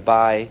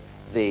by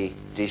the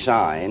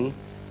design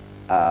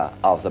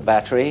of the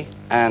battery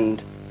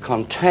and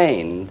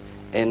contained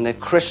in the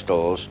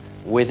crystals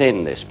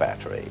within this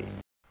battery.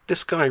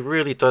 This guy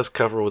really does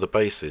cover all the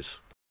bases.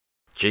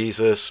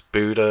 Jesus,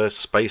 Buddha,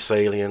 space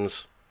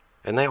aliens,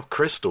 and now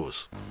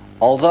crystals.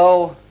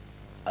 Although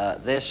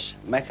this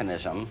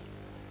mechanism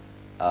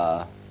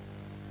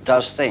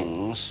does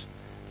things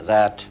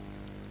that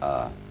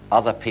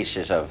other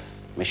pieces of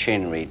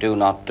machinery do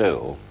not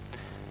do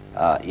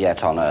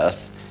yet on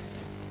Earth,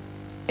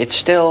 it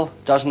still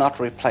does not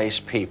replace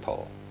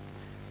people.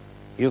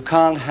 You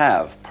can't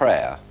have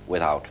prayer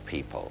without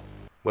people.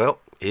 Well,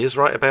 he is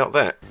right about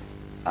that.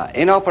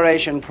 In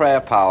Operation Prayer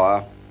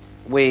Power,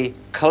 we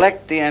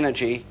collect the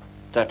energy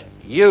that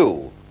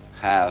you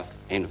have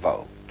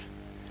invoked.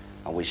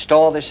 And we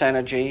store this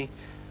energy,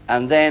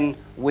 and then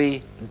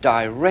we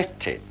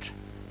direct it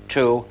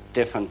to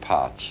different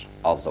parts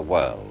of the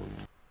world.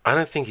 I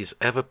don't think he's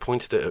ever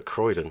pointed it at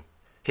Croydon.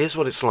 Here's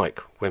what it's like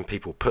when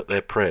people put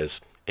their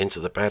prayers into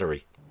the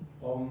battery.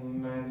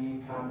 Om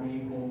Mani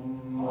Padme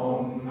Hum,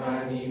 Om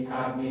Mani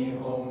Padme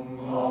Hum,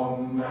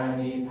 Om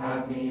Mani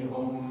Padme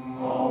Hum,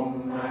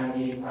 Om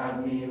Mani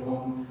Padme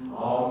Hum,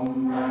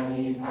 Om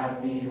Mani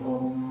Padme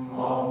Hum,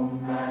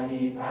 Om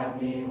Mani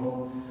Padme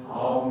Hum,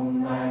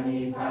 Om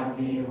Mani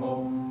Padme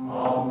Hum,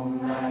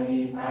 Om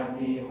Mani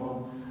Padme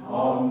Hum,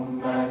 Om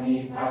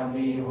Mani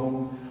Padme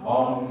Hum,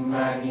 Om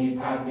Mani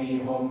Padme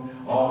Hum,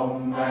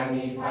 Om Mani Padme Hum, Om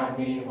Mani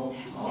Padme Hum,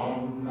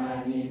 Om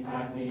Mani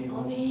Padme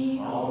Hum,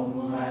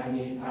 Om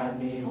Mani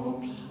Padme Hum,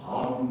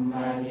 Om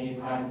Mani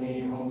Padme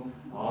Hum,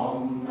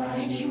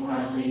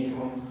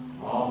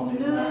 Om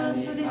flow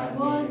through this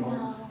world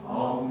now.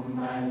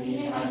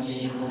 Let it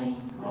shine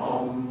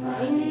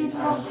into the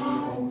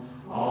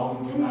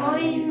hearts and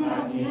minds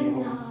of men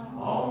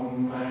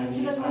now, so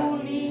that all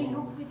may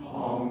look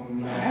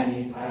within.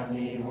 Yes.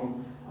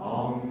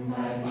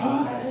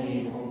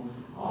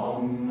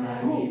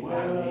 Who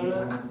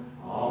work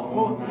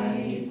for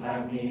thee,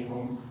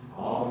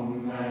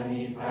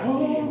 Almighty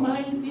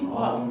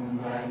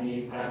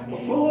Father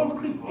of all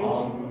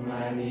creation,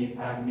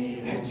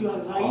 let your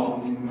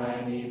light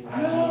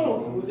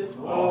flow through this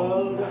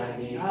world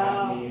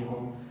now.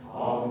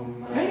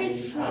 Let it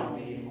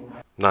shine.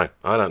 No,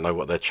 I don't know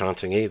what they're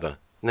chanting either.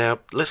 Now,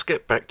 let's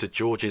get back to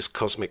George's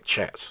cosmic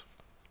chats.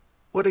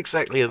 What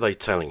exactly are they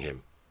telling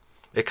him?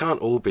 It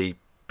can't all be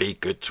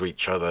good to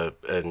each other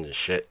and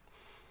shit.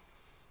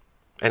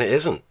 And it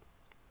isn't.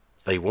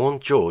 They warn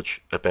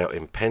George about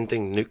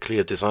impending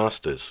nuclear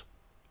disasters,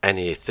 and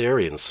the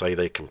Etherians say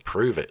they can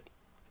prove it.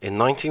 In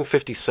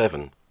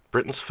 1957,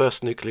 Britain's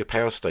first nuclear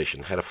power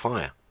station had a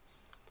fire.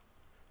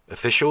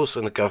 Officials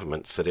and the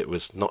government said it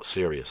was not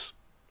serious.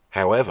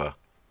 However,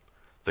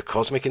 the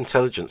cosmic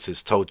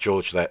intelligences told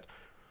George that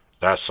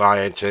the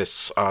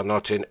scientists are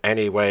not in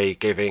any way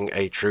giving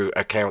a true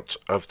account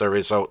of the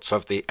results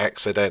of the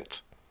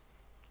accident.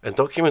 And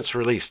documents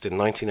released in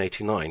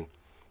 1989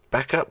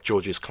 back up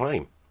George's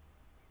claim.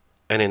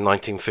 And in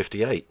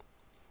 1958,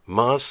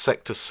 Mars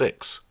Sector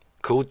 6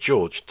 called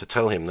George to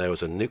tell him there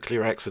was a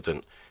nuclear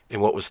accident in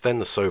what was then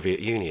the Soviet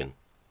Union.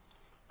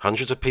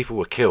 Hundreds of people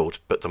were killed,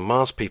 but the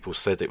Mars people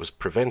said it was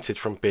prevented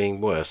from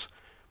being worse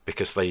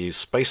because they used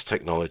space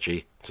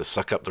technology to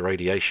suck up the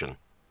radiation.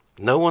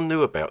 No one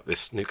knew about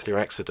this nuclear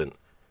accident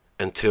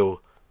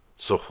until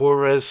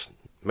Zhorzh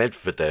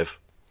Medvedev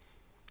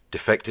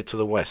defected to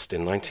the West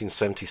in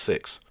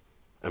 1976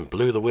 and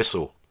blew the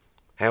whistle.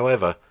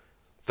 However,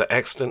 the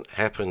accident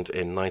happened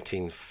in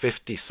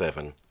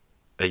 1957,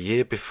 a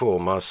year before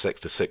Mars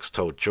Sector 6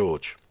 told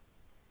George.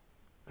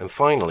 And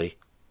finally,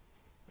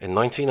 in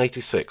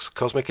 1986,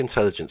 Cosmic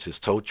Intelligences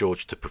told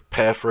George to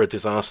prepare for a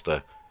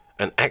disaster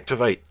and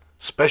activate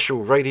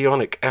special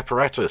radionic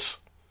apparatus.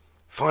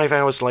 5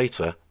 hours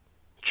later,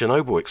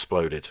 Chernobyl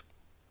exploded.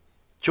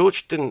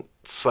 George didn't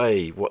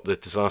say what the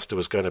disaster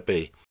was going to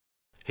be.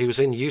 He was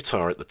in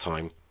Utah at the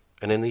time,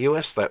 and in the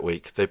US that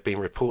week there'd been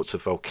reports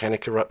of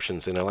volcanic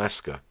eruptions in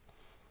Alaska.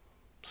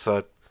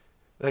 So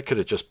that could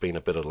have just been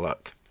a bit of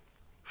luck.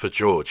 For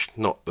George,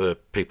 not the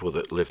people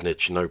that live near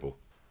Chernobyl.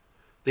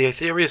 The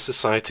Aetheria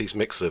Society's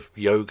mix of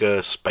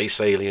yoga, space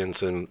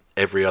aliens, and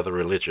every other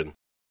religion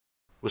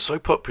was so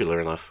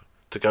popular enough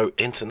to go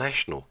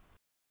international,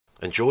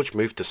 and George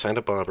moved to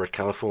Santa Barbara,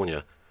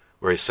 California,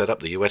 where he set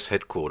up the US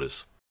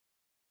headquarters.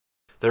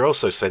 There are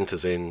also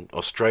centres in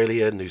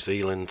Australia, New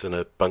Zealand, and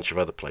a bunch of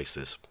other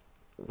places.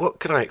 What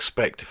could I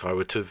expect if I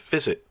were to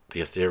visit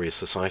the Aetheria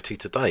Society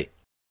today?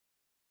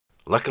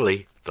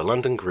 Luckily, the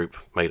London group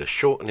made a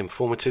short and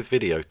informative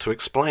video to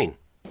explain.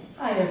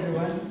 Hi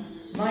everyone,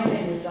 my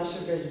name is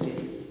Sasha Brisley,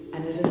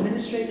 and as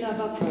administrator of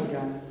our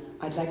programme,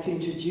 I'd like to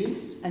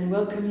introduce and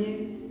welcome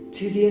you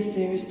to the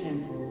Aetherius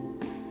Temple,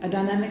 a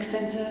dynamic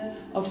centre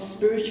of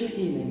spiritual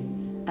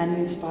healing and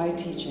inspired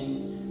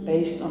teaching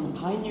based on the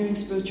pioneering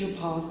spiritual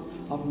path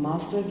of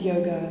Master of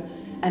Yoga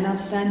and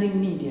outstanding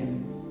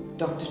medium,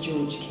 Dr.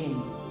 George King.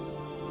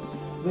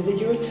 Whether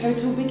you're a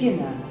total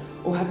beginner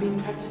or have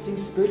been practicing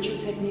spiritual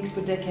techniques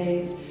for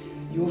decades,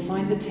 you will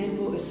find the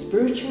temple a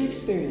spiritual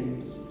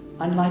experience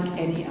unlike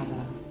any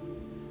other.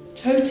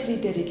 Totally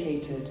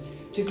dedicated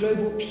to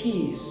global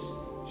peace,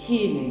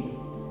 healing,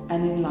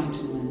 and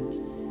enlightenment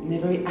in a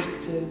very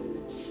active,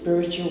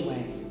 spiritual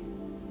way.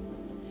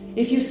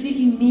 If you're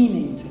seeking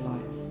meaning to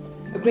life,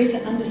 a greater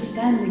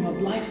understanding of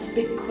life's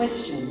big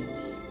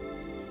questions,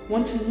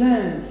 want to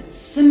learn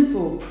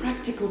simple,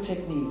 practical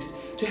techniques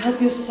to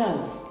help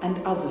yourself and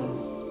others,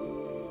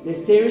 the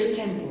Aetherius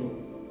Temple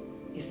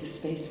is the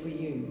space for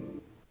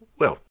you.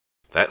 Well,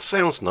 that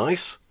sounds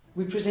nice.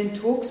 We present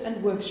talks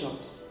and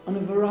workshops on a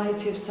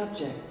variety of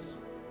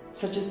subjects,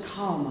 such as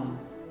karma,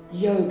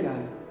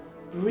 yoga,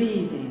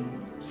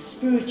 breathing,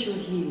 spiritual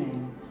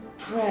healing,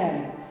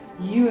 prayer,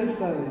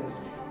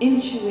 UFOs,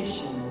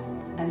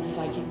 intuition, and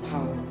psychic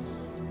powers.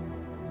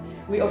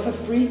 We offer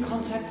free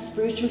contact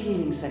spiritual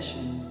healing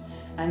sessions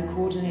and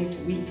coordinate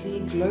weekly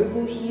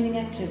global healing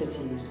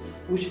activities,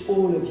 which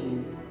all of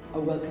you are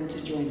welcome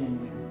to join in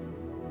with.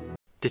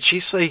 Did she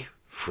say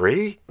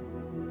free?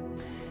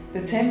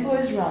 The temple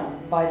is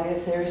run by the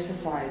Aetherius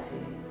Society,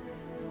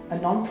 a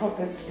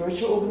non-profit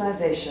spiritual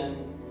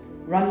organization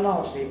run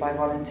largely by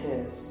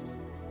volunteers.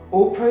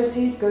 All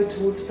proceeds go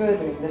towards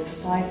furthering the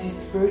Society's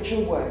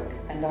spiritual work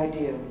and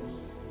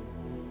ideals.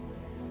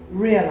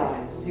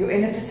 Realize your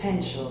inner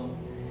potential.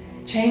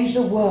 Change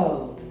the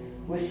world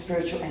with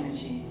spiritual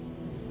energy.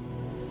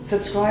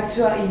 Subscribe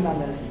to our email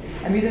list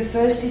and be the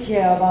first to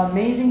hear of our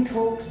amazing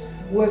talks,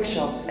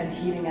 workshops, and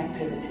healing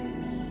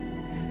activities.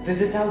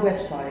 Visit our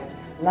website,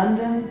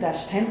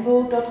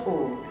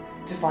 london-temple.org,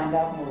 to find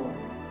out more.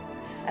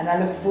 And I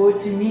look forward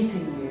to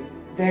meeting you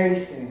very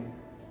soon.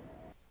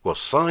 Well,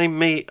 sign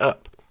me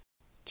up.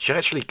 She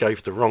actually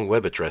gave the wrong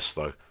web address,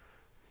 though.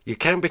 You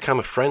can become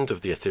a friend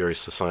of the Aetherius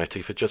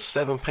Society for just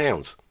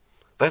 £7.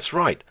 That's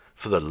right,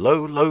 for the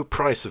low, low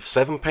price of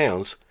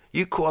 £7,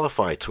 you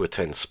qualify to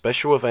attend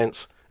special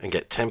events and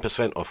get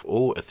 10% off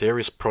all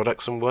Aetherius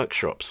products and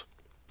workshops.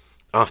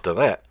 After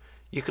that,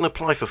 you can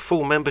apply for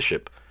full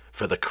membership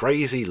for the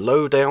crazy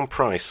low-down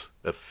price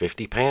of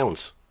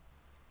 £50.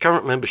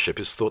 Current membership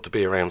is thought to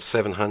be around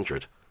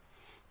 £700,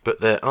 but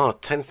there are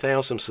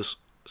 10,000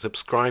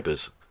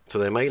 subscribers to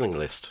their mailing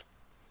list.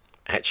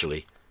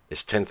 Actually,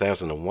 it's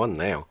 10,001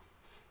 now,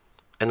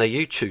 and their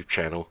YouTube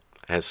channel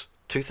has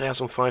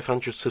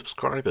 2,500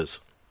 subscribers.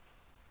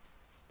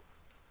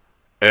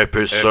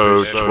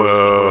 Episode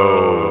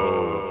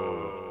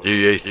 12,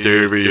 The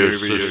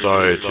Aetherius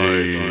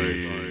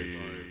Society,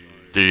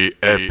 the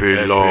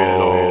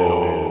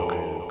Epilogue.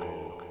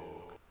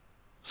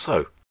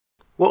 So,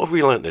 what have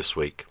we learnt this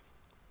week?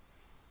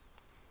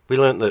 We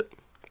learnt that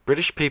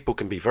British people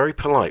can be very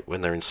polite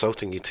when they're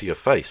insulting you to your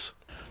face.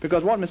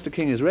 Because what Mr.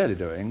 King is really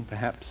doing,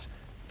 perhaps,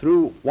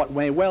 through what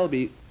may well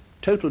be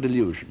total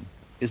delusion,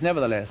 is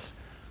nevertheless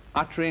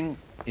uttering,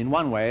 in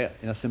one way,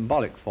 in a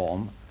symbolic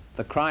form,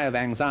 the cry of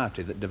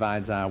anxiety that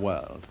divides our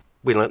world.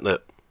 We learnt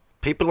that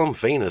people on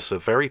Venus are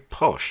very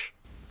posh.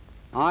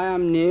 I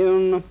am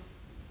known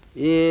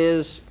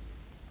is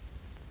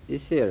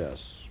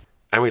Aetherius.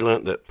 And we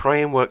learnt that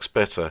praying works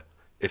better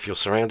if you're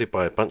surrounded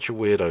by a bunch of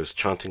weirdos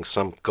chanting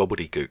some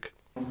gobbledygook.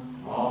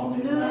 Flow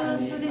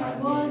through this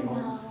world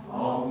now.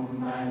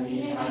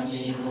 Let it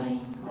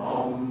shine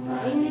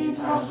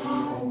into the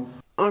heart.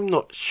 I'm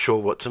not sure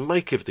what to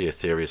make of the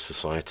Aetherius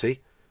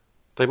Society.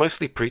 They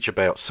mostly preach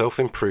about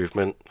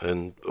self-improvement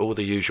and all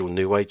the usual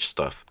New Age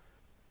stuff.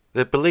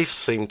 Their beliefs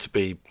seem to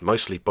be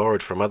mostly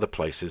borrowed from other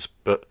places,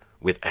 but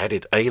with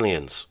added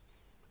aliens.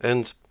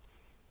 And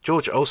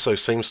George also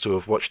seems to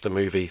have watched the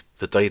movie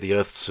The Day the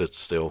Earth Stood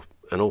Still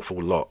an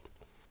awful lot.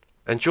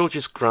 And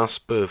George's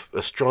grasp of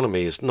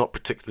astronomy is not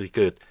particularly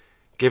good,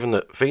 given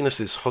that Venus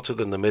is hotter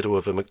than the middle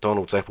of a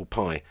McDonald's apple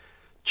pie.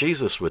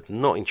 Jesus would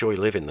not enjoy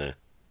living there.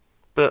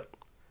 But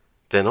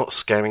they're not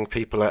scamming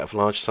people out of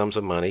large sums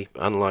of money,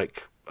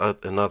 unlike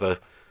another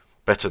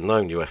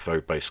better-known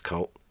UFO-based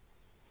cult.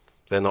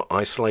 They're not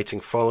isolating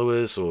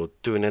followers or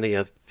doing any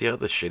of the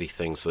other shitty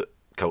things that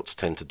cults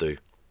tend to do.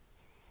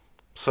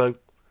 So,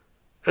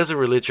 as a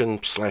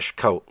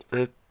religion/cult,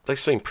 they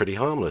seem pretty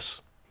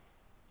harmless.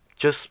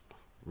 Just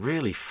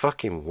really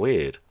fucking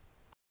weird.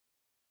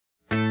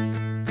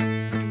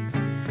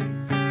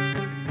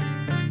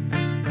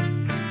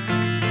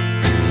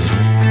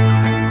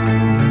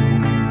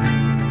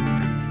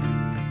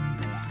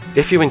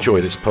 If you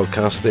enjoy this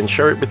podcast, then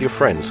share it with your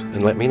friends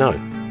and let me know.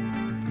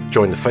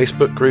 Join the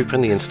Facebook group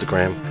and the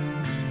Instagram,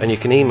 and you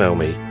can email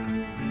me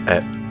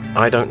at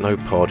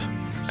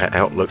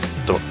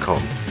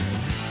idon'tknowpod@outlook.com.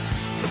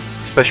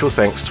 Special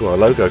thanks to our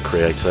logo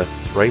creator,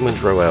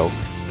 Raymond Roel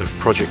of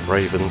Project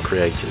Raven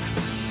Creative.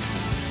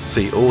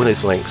 See all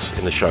his links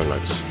in the show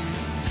notes.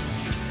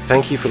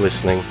 Thank you for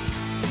listening,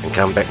 and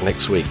come back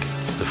next week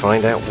to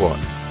find out what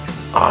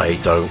I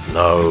don't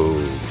know.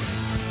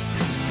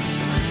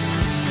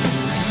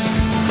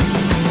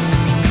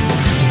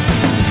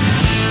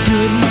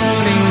 Good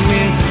morning,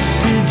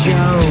 Mr.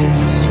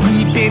 Jones.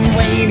 We've been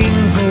waiting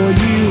for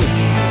you.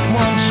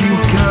 Won't you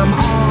come? come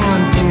on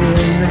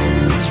in.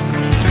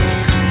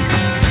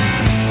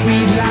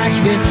 We'd like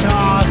to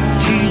talk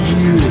to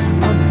you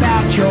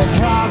about your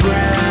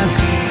progress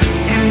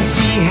and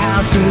see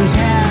how things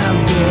have